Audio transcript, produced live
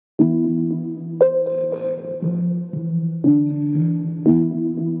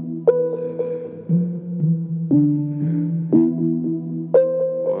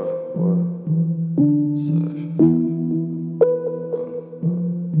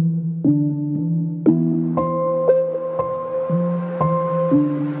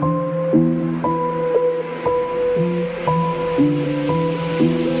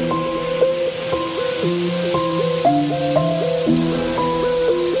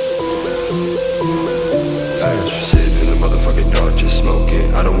Sitting in the motherfucking dark, just smoking.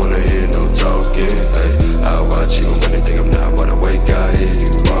 I don't wanna hear no talking. Ay, I watch you when they think I'm not wide awake. I hear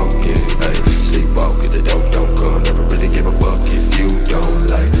you walking. Ay, sleepwalk, get the dope, don't come. Never really give a fuck if you don't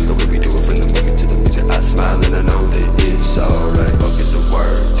like the way we do it from the movie to the music. I smile and I know that it's alright. Fuck is a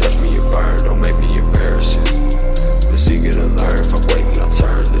word, touch me you burn, don't make me embarrassing. Let's see, get a learn. If I wait when I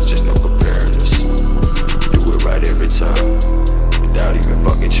turn, there's just no comparing us. Do it right every time, without even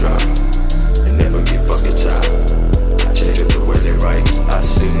fucking trying. And never get fucking tired. I change up the way they write. I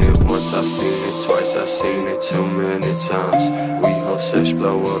seen it once, I seen it twice, I seen it too many times. We hope SESH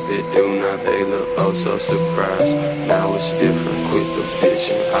blow up, it do not. They look oh so surprised. Now it's different, quit the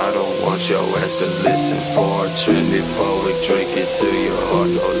bitching. I don't want your ass to listen. Pour a trendy forward, drink it till your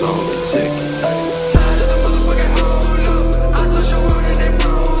heart no longer ticking. Tired of the motherfucking hold up. I touch your word and they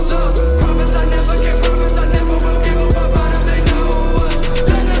froze up. Promise I never can, promise I never will give up about if they know us.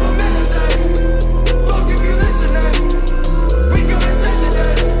 That never meant a thing. Fuck if you listening. We gonna say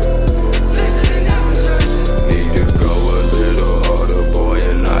today. Season and never change. Need to go a little harder, boy,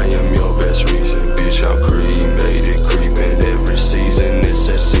 and I am your best reason. Bitch, I'm cremated, creeping every season. It's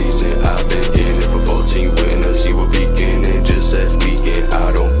that season. I've been in it for 14 winners. You were beginning just as weekend.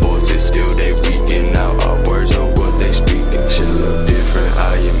 I don't force it, still they weaken. Now our words are what they speaking. Shit look different,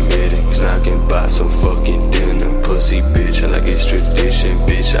 I admit it. Cause I can buy some fucking dinner. Pussy bitch, I like it's tradition.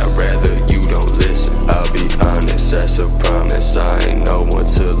 Bitch, I'd rather you don't listen. I'll be honest, that's a promise. I ain't no one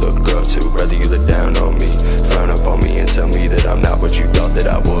to look up to. Rather you look down on me, frown up on me and tell me that I'm not what you thought that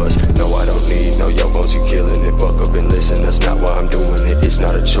I was. No, I don't need no yokos, you killing it. Fuck up and listen, that's not why I'm doing it. It's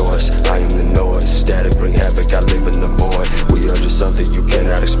not a choice, I am the noise. Static bring havoc, I live in the void. We are just something you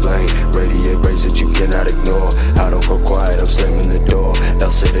cannot explain. Radiate rays that you cannot ignore. I don't go quiet, I'm slamming the door.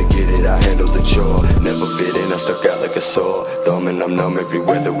 Else say to get it, I handle the chore. Never fit in, I stuck out like a sore. Thumbing, I'm numb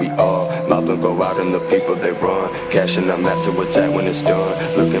everywhere that we are. My blood go out and the people they run. Cash and I'm out to attack when it's done.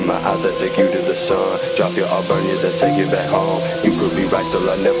 Look in my eyes, I take you to the sun. Drop your all, burn you, then take it back home. You could be right, still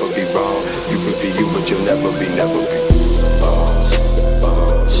I'll never be wrong. You could be you, but you'll never be